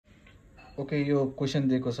Okay यो question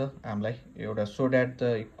दिएको छ हामीलाई एउटा so that the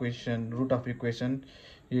equation root of equation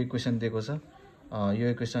यो इक्वेसन दिएको छ यो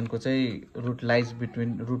इक्वेसनको चाहिँ रुट लाइज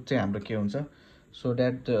बिट्विन रुट चाहिँ हाम्रो के हुन्छ सो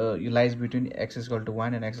द्याट यो lies between x equal to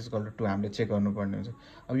 1 and x equal to 2 हामीले चेक गर्नुपर्ने हुन्छ।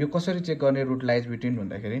 अब यो कसरी चेक गर्ने रुट लाइज बिट्विन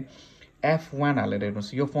भन्दाखेरि F1 हालेर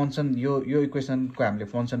हेर्नुहोस् यो फङ्सन यो इक्वेसनको हामीले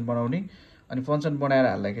फङ्सन बनाउने अनि फङ्सन बनाएर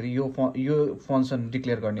हाल्दाखेरि यो फङ्सन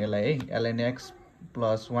डिक्लेयर गर्ने यसलाई है ln x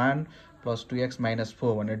plus 1 plus 2x minus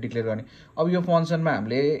 4 भनेर डिक्लेयर गर्ने। अब यो फङ्सनमा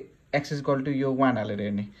हामीले एक्स इक्वल टु यो 1 हालेर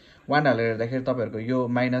हेर्ने 1 हालेर हेर्दाखेरि तपाईँहरूको यो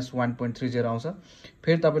माइनस 1.30 आउँछ।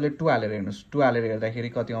 फेरि तपाईँले 2 हालेर हेर्नुहोस् 2 हालेर हेर्दाखेरि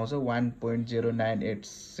कति आउँछ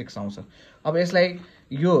 1.0986 आउँछ। अब यसलाई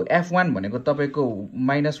यो F1 भनेको तपाईँको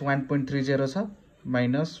माइनस 1.30 छ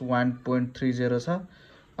माइनस 1.30 छ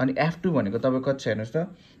अनि F2 भनेको तपाईँको कति छ हेर्नुहोस् त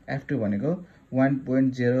F2 भनेको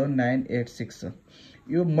 1.0986 छ।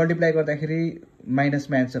 यो मल्टिप्लाई गर्दाखेरि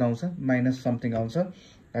माइनसमा एन्सर आउँछ माइनस समथिङ आउँछ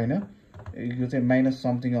हैन यो चाहिँ माइनस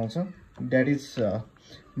समथिङ आउँछ द्याट इज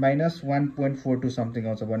माइनस 1.42 समथिङ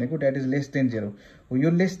आउँछ भनेको द्याट इज लेस देन 0 हो। यो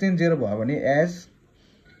लेस देन 0 भयो भने as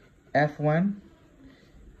F1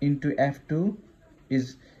 into F2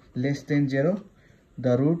 is less than 0 the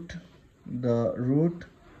root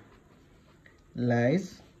lies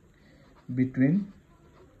between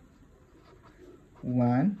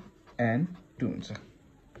 1 and 2 हुन्छ है।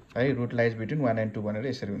 रुट लाइज बिट्विन 1 एन्ड 2 भनेर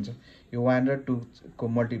यसरी हुन्छ। यो 1 र 2 को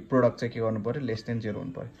मल्टी प्रोडक्ट चाहिँ के गर्नु पर्यो लेस देन 0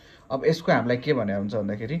 हुनु पर्यो। अब यसको हामीलाई के भने हुन्छ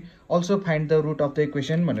भन्दाखेरि also find the root of the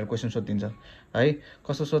equation भनेर क्वेसन सोधिन्छ है।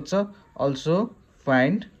 कस्तो सोध्छ also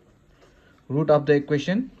find root of the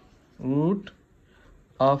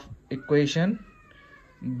equation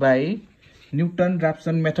by newton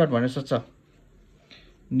राप्सन method भनेर सोध्छ।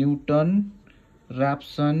 न्युटन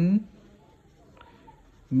राप्सन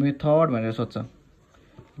मेथड भनेर सोध्छ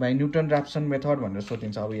बाई न्युटन राप्सन मेथड भनेर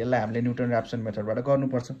सोधिन्छ। अब यसलाई हामीले न्युटन राप्सन मेथडबाट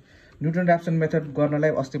गर्नुपर्छ। न्युटन राप्सन मेथड गर्नलाई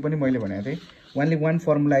अस्ति पनि मैले भनेको थिएँ only one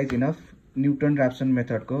formula is enough. Newton राप्सन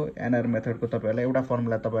मेथडको NR मेथडको तपाईँहरूलाई एउटा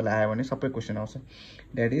फर्मुला तपाईँलाई आयो भने सबै क्वेसन आउँछ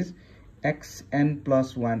that is xn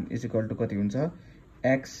plus 1 is equal to कति हुन्छ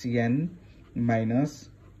xn minus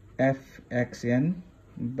fxn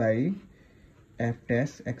by f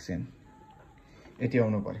dash xn यति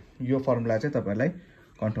आउनु पर्यो। यो फर्मुला चाहिँ तपाईँहरूलाई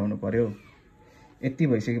कन्ठाउनु पर्यो। यति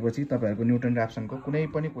भइसकेपछि तपाईहरुको न्युटन राप्सनको कुनै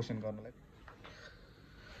पनि क्वेशन गर्नलाई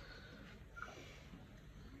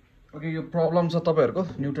ओके यो प्रब्लम छ तपाईहरुको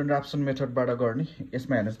न्युटन राप्सन मेथडबाट गर्ने।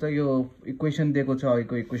 यसमा हेर्नुस् त यो इक्वेसन दिएको छ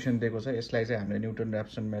अहिलेको इक्वेसन दिएको छ यसलाई चाहिँ हामीले न्युटन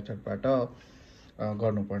राप्सन मेथडबाट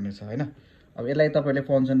गर्नुपर्ने छ हैन। अब यसलाई तपाईले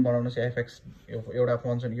फंक्सन बनाउनुस् fx एउटा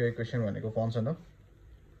फंक्सन यो इक्वेसन भनेको फंक्सन हो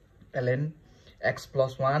ln x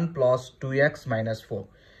 + 1 + 2x - 4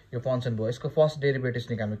 यो फंक्सन भयो। यसको फर्स्ट डेरिभेटिभ्स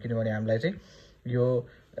निकाल्नु किनभने हामीलाई चाहिँ यो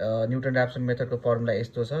न्युटन राप्सन मेथडको फर्मुला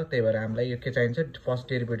यस्तो छ त्यही भएर हामीलाई यो के चाहिन्छ फर्स्ट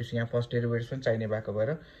डेरिभेटिभ्स यहाँ फर्स्ट डेरिभेटिभ्स पनि चाहिने भएको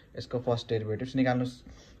भएर यसको फर्स्ट डेरिभेटिभ्स निकाल्नुस्।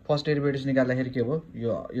 फर्स्ट डेरिभेटिभ्स निकाल्दाखेरि के भयो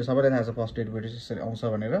यो सबैलाई थाहा छ फर्स्ट डेरिभेटिभ्स यसरी आउँछ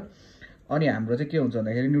भनेर। अनि हाम्रो चाहिँ के हुन्छ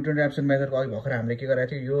भन्दाखेरि न्युटन राप्सन मेथडको अघि भर्खर हामीले के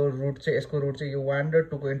गरेको थियो यो रुट चाहिँ यसको रुट चाहिँ यो 1 र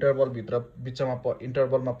 2 को इन्टरभल भित्र बिचमा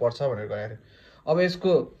इन्टरभलमा पर्छ भनेर गरेको थियो। अब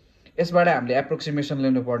यसबाट हामीले एप्रोक्सिमेसन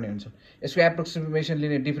लिनु पर्ने हुन्छ। यसको एप्रोक्सिमेसन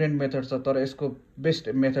लिने डिफरेन्ट मेथड छ तर यसको बेस्ट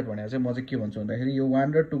मेथड भनेको चाहिँ म चाहिँ के भन्छु भन्दाखेरि यो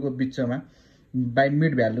 1 र 2 को बिचमा बाइ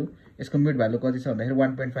मिड भ्यालु यसको मिड भ्यालु कति छ भन्दाखेरि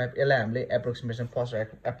 1.5 यसलाई हामीले एप्रोक्सिमेसन फर्स्ट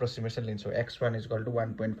एप्रोक्सिमेसन लिन्छौँ x1 =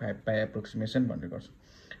 1.5 बाइ एप्रोक्सिमेसन भन्ने गर्छौँ।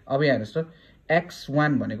 अब यहाँ हेर्नुस् त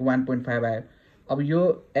x1 भनेको 1.5 आयो। अब यो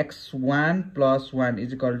x1 + 1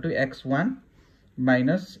 = x1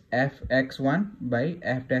 minus fx1 by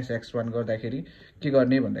f dash x1 गर्दाखेरि के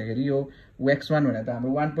गर्ने भन्दाखेरि यो x1 भनेको त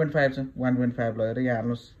हाम्रो 1.5 छ 1.5 लगेर यहाँ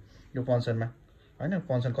हाल्नुस् यो फंक्सनमा हैन।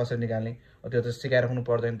 फंक्सन कसरी निकाल्ने त्यो त सिकाएर राख्नु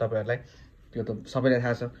पर्दैन तपाईहरुलाई त्यो त सबैलाई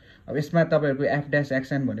थाहा छ। अब यसमा तपाईहरुको f डैश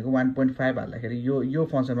xn भनेको 1.5 हाल्दाखेरि यो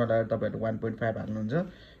फंक्सनमा लगेर तपाईहरु 1.5 हाल्नुहुन्छ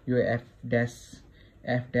यो f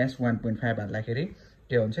डैश 1.5 हाल्दाखेरि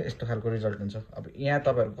के हुन्छ यस्तो खालको रिजल्ट हुन्छ। अब यहाँ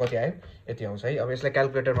तपाईहरुको कति आयो यति आउँछ है। अब यसलाई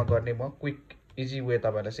क्याल्कुलेटरमा गर्ने म क्विक इजी वे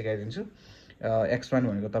तपाईहरुलाई सिकाइदिन्छु। x1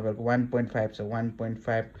 भनेको तपाईहरुको 1.5 छ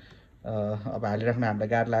 1.5 अब हालिराख्न हामीलाई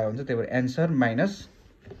गाह्रो लाग्यो हुन्छ त्यही भएर एन्सर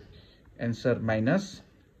माइनस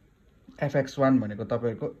fx1 भनेको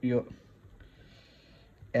तपाईहरुको यो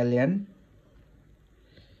ln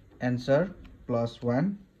एन्सर +1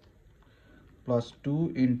 + 2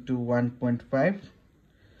 * 1.5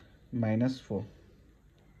 - 4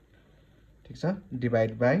 ठीक छ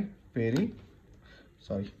divide by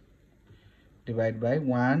divide by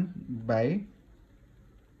 1 by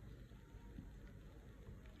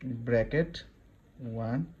bracket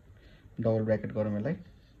 1 double bracket गरौँ यसलाई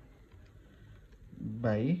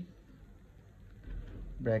by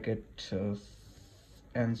bracket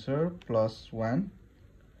answer +1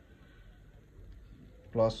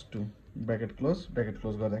 plus 2 bracket close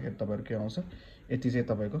गर्दाखेरि तपाईँहरू के आउँछ यति चाहिँ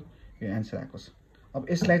तपाईँको यो एन्सर आएको छ। अब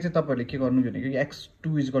यसलाई चाहिँ तपाईँहरूले के गर्नु भनेको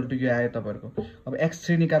x2 इक्वल टु यो आयो तपाईँहरूको। अब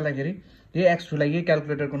x3 निकाल्दाखेरि यही x2 लाई यही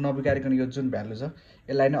क्याल्कुलेटरको नबिगारिकन यो जुन भ्यालु छ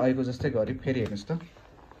यसलाई नै अहिलेको जस्तै गरी फेरि हेर्नुहोस् त,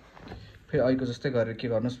 फेरि अहिलेको जस्तै गरेर के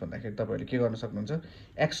गर्नुहोस् भन्दाखेरि तपाईँहरूले के गर्न सक्नुहुन्छ,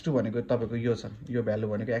 x2 भनेको तपाईँको यो छ, यो भ्यालु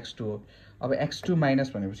भनेको x2 हो। अब x2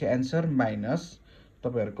 माइनस भनेपछि एन्सर माइनस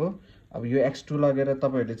तपाईँहरूको अब यो x2 लगेर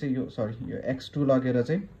तपाईँहरूले चाहिँ यो सरी यो x2 लगेर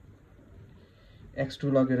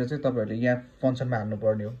चाहिँ तपाईँहरूले यहाँ फङ्सनमा हाल्नु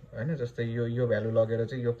पर्ने हो हैन। जस्तै यो भ्यालु लगेर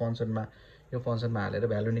चाहिँ यो फङ्सनमा हालेर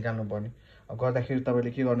भ्यालु निकाल्नु पर्ने। अब गर्दाखेरि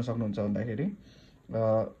तपाईँले के गर्न सक्नुहुन्छ भन्दाखेरि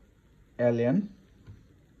ln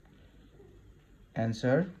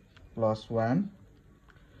answer +1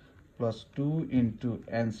 +2 into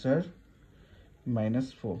answer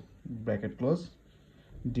 -4 bracket close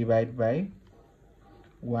divide by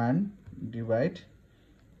 1 divide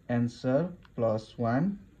answer +1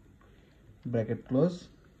 bracket close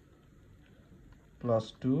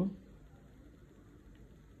 +2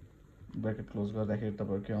 bracket close गर्दाखेरि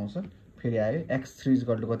तपाईहरु के आउँछ फेरि आयो x3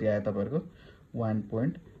 इक्वल टु कति आयो तपाईहरुको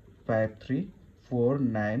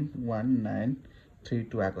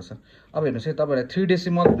 1.5349193 आएको छ। अब हेर्नुस् है तपाईहरुलाई 3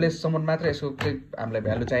 डेसिमल प्लेस सम्म मात्र यसको चाहिँ हामीलाई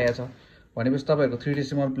भ्यालु चाहिएको छ भनेपछि तपाईहरुको 3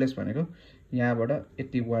 डेसिमल प्लेस भनेको यहाँबाट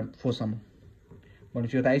यति 14 सम्म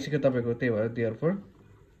भनेपछि यो त आइसक्यो तपाईहरुको। त्यही भएर therefore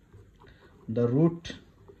the route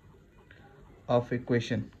of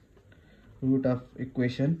equation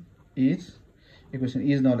is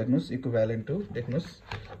नलेख्नुस् equivalent to लेख्नुस्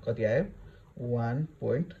कति आयो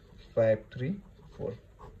 1.534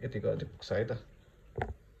 यति गर्दै पुग्छ है त।